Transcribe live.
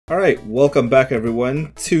Alright, welcome back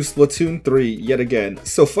everyone to Splatoon 3 yet again.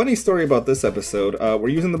 So funny story about this episode, we're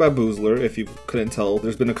using the Bamboozler, if you couldn't tell.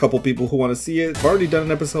 There's been a couple people who want to see it. I've already done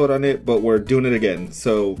an episode on it, but we're doing it again.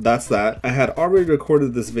 So that's that. I had already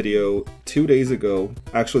recorded this video 2 days ago.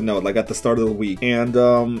 Actually no, like at the start of the week. And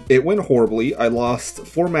it went horribly. I lost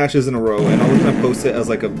 4 matches in a row and I was gonna post it as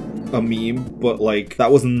like a meme, but like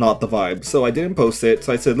that was not the vibe. So I didn't post it.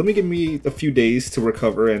 So I said, let me give me a few days to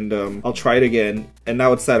recover and I'll try it again. And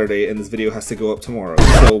now it's Saturday and this video has to go up tomorrow.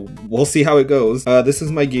 So we'll see how it goes. This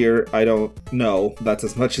is my gear. I don't know. That's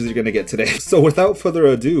as much as you're gonna get today. So without further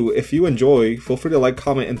ado, if you enjoy, feel free to like,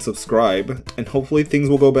 comment, and subscribe. And hopefully things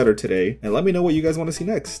will go better today. And let me know what you guys want to see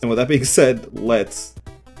next. And with that being said, let's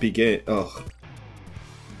begin. Ugh.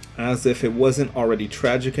 As if it wasn't already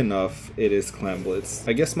tragic enough, it is Clan Blitz.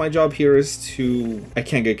 I guess my job here is to... I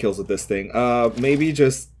can't get kills with this thing. Maybe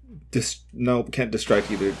just... no, can't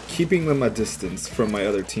distract either. Keeping them a distance from my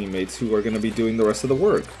other teammates who are going to be doing the rest of the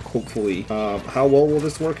work, hopefully. How well will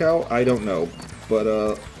this work out? I don't know.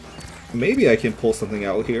 But maybe I can pull something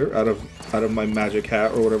out here out of my magic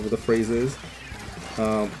hat or whatever the phrase is.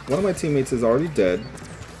 One of my teammates is already dead,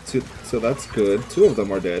 so that's good. 2 of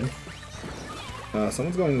them are dead.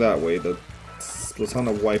 Someone's going that way. It's on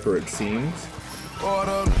the wiper, it seems.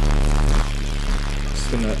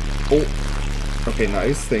 Just gonna... Oh! Okay,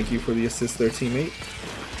 nice. Thank you for the assist there, teammate.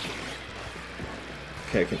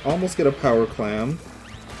 Okay, I can almost get a power clam.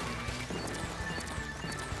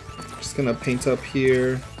 Just gonna paint up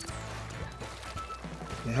here.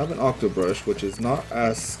 I have an octobrush, which is not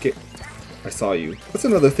as I saw you. That's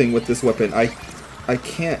another thing with this weapon. I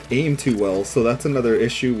can't aim too well, so that's another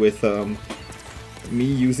issue with me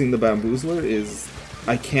using the Bamboozler is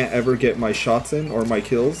I can't ever get my shots in or my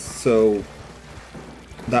kills, so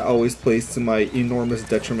that always plays to my enormous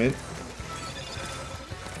detriment.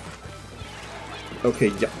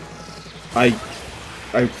 Okay, yeah. I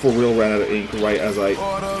for real ran out of ink right as I...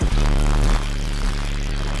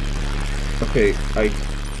 Okay,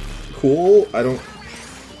 Cool, I don't...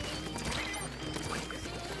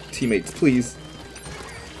 Teammates, please.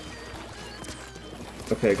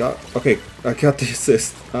 Okay, I got the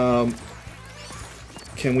assist.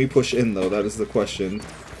 Can we push in though? That is the question.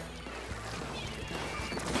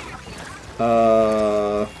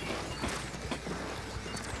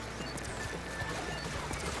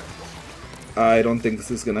 I don't think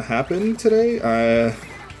this is gonna happen today.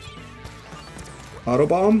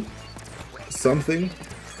 Autobomb? Something?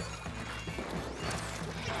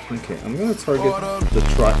 Okay, I'm gonna target the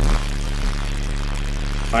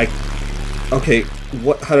Okay,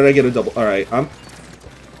 what? How did I get a double? Alright,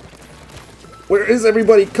 Where is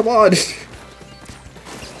everybody? Come on!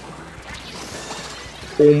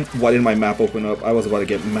 Oh, why didn't my map open up? I was about to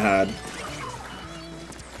get mad.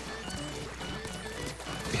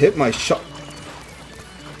 Hit my shot.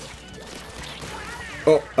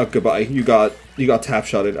 Oh, goodbye. You got tap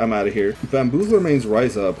shotted. I'm out of here. Bamboozler mains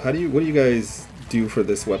rise up. What do you guys do for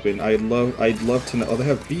this weapon? I'd love to know. Oh, they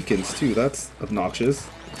have beacons too. That's obnoxious.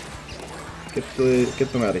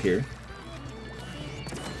 Get them out of here.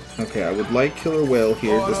 Okay, I would like Killer Whale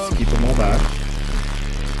here just to keep them all back.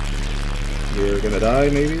 You're gonna die,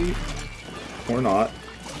 maybe? Or not.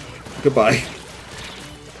 Goodbye.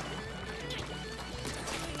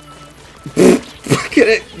 Look at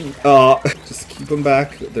it! Just keep them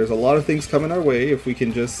back. There's a lot of things coming our way if we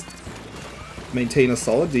can just maintain a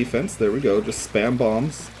solid defense. There we go. Just spam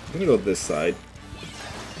bombs. I'm gonna go this side.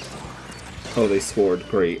 Oh, they scored.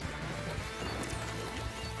 Great.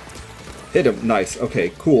 Hit him. Nice.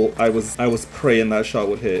 Okay, cool. I was praying that shot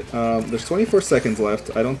would hit. There's 24 seconds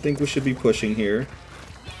left. I don't think we should be pushing here.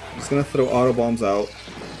 I'm just gonna throw auto bombs out.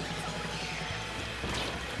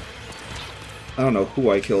 I don't know who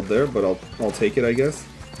I killed there, but I'll take it, I guess.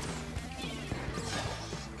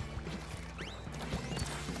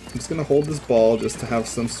 I'm just gonna hold this ball just to have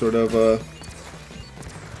some sort of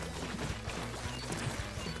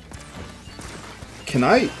Can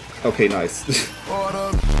I? Okay, nice.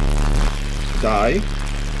 Die.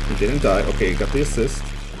 He didn't die. Okay, got the assist.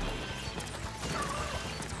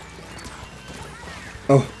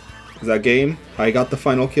 Oh, is that game? I got the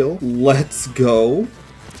final kill. Let's go.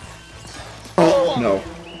 No.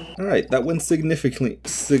 Alright, that went significantly...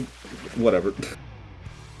 whatever.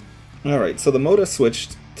 Alright, so the mode has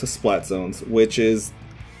switched to Splat Zones, which is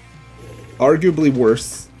arguably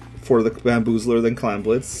worse for the Bamboozler than Clan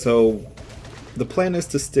Blitz, so the plan is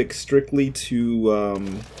to stick strictly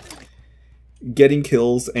to getting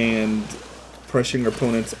kills and pressuring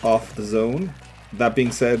opponents off the zone. That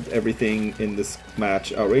being said, everything in this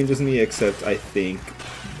match outranges me except I think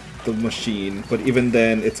the machine, but even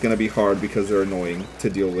then it's gonna be hard because they're annoying to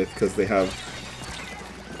deal with because they have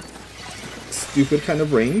stupid kind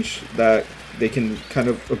of range that they can kind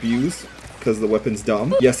of abuse because the weapon's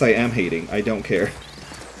dumb. Yes, I am hating. I don't care.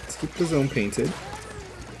 Let's keep the zone painted.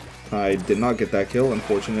 I did not get that kill,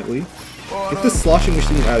 unfortunately. Get this sloshing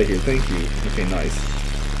machine out of here. Thank you. Okay, nice.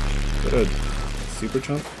 Got a super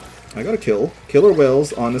chunk. I got a kill. Killer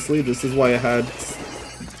whales, honestly, this is why I had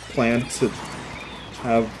planned to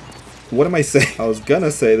have... What am I saying? I was gonna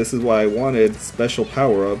say this is why I wanted special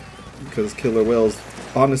power-up, because killer whales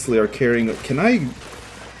honestly are carrying... Can I...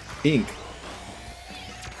 ink?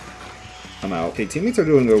 I'm out. Okay, teammates are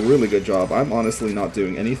doing a really good job. I'm honestly not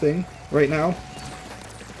doing anything right now.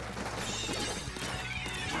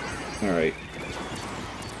 Alright.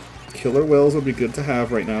 Killer whales would be good to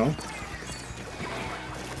have right now.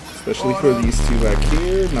 Especially for these two back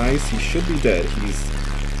here. Nice, he should be dead.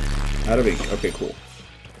 He's out of ink. Okay, cool.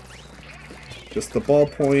 Just the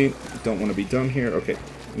ballpoint. Don't want to be done here. Okay.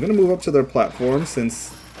 I'm going to move up to their platform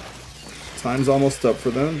since time's almost up for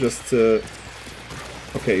them. Just to...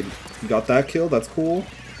 Okay, got that kill. That's cool.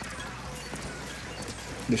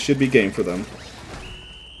 This should be game for them.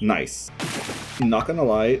 Nice. Not gonna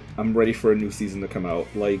lie, I'm ready for a new season to come out.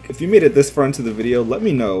 Like, if you made it this far into the video, let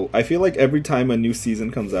me know. I feel like every time a new season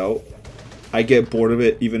comes out, I get bored of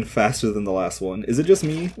it even faster than the last one. Is it just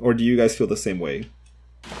me, or do you guys feel the same way?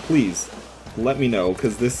 Please, let me know,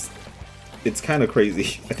 because it's kind of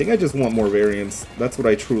crazy. I think I just want more variants. That's what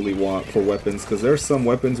I truly want for weapons, because there are some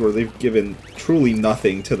weapons where they've given truly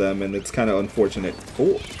nothing to them, and it's kind of unfortunate.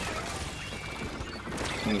 Oh.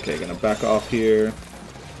 Okay, gonna back off here.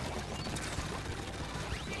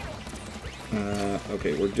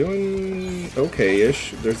 Okay, we're doing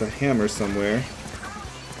okay-ish. There's a hammer somewhere.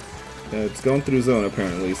 It's going through zone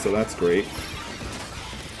apparently, so that's great.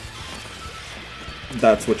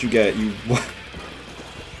 That's what you get, you...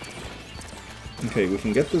 Okay, we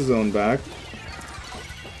can get the zone back.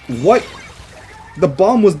 What? The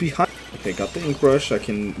bomb was behind... Okay, got the ink brush. I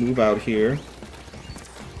can move out here.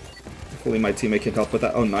 Hopefully my teammate can help with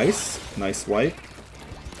that. Oh, nice. Nice wipe.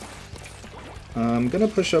 I'm gonna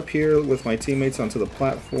push up here with my teammates onto the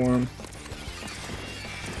platform.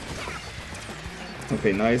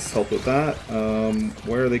 Okay, nice. Help with that.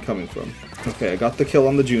 Where are they coming from? Okay, I got the kill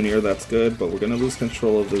on the junior. That's good, but we're gonna lose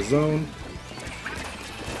control of the zone.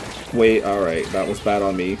 Wait, alright. That was bad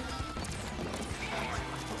on me.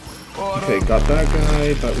 Okay, got that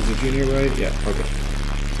guy. That was the junior, right? Yeah, okay.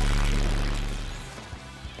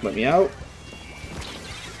 Let me out.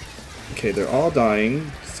 Okay, they're all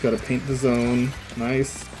dying. Just gotta paint the zone.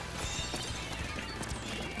 Nice.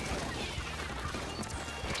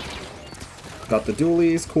 Got the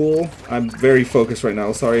dualies. Cool. I'm very focused right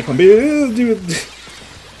now. Sorry if I'm being...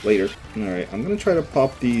 Later. Alright, I'm gonna try to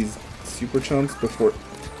pop these super chunks before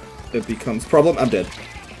it becomes problem. I'm dead.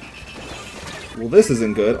 Well, this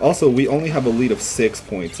isn't good. Also, we only have a lead of 6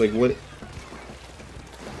 points. Like, what...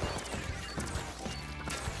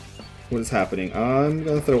 What is happening? I'm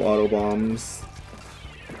gonna throw auto bombs.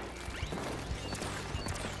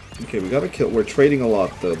 Okay, we gotta kill. We're trading a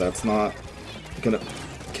lot, though. That's not gonna...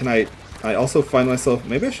 Can I also find myself...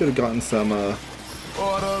 Maybe I should have gotten some,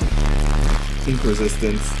 ink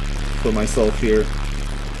resistance for myself here.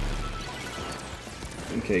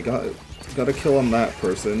 Okay, got a kill on that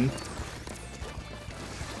person.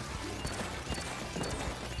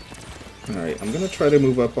 Alright, I'm gonna try to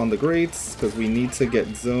move up on the grates, because we need to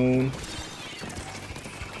get zone.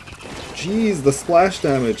 Jeez, the splash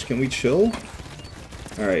damage. Can we chill?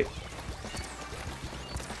 Alright.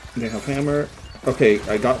 They have hammer. Okay,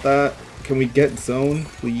 I got that. Can we get zone,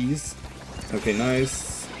 please? Okay,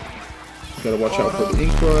 nice. Gotta watch out for the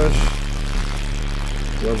ink brush.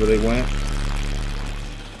 Wherever they went.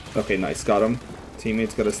 Okay, nice. Got him.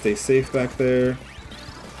 Teammates gotta stay safe back there.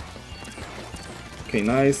 Okay,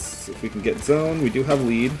 nice. If we can get zone, we do have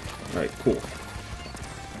lead. Alright, cool.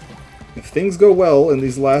 If things go well in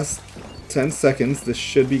these last 10 seconds, this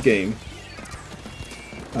should be game.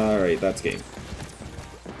 Alright, that's game.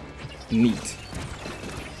 Neat.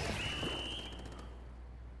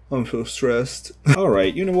 I'm so stressed.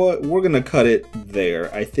 Alright, you know what? We're gonna cut it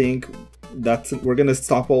there. I think we're gonna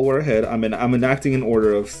stop while we're ahead. I'm enacting an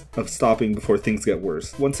order of stopping before things get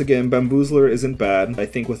worse. Once again, Bamboozler isn't bad. I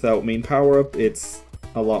think without main power-up, it's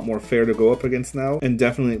a lot more fair to go up against now, and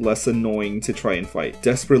definitely less annoying to try and fight.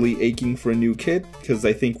 Desperately aching for a new kit, because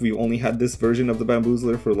I think we've only had this version of the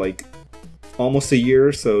Bamboozler for like almost a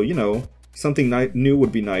year, so you know, something new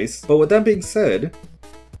would be nice. But with that being said,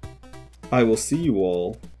 I will see you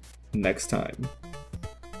all next time.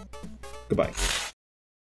 Goodbye.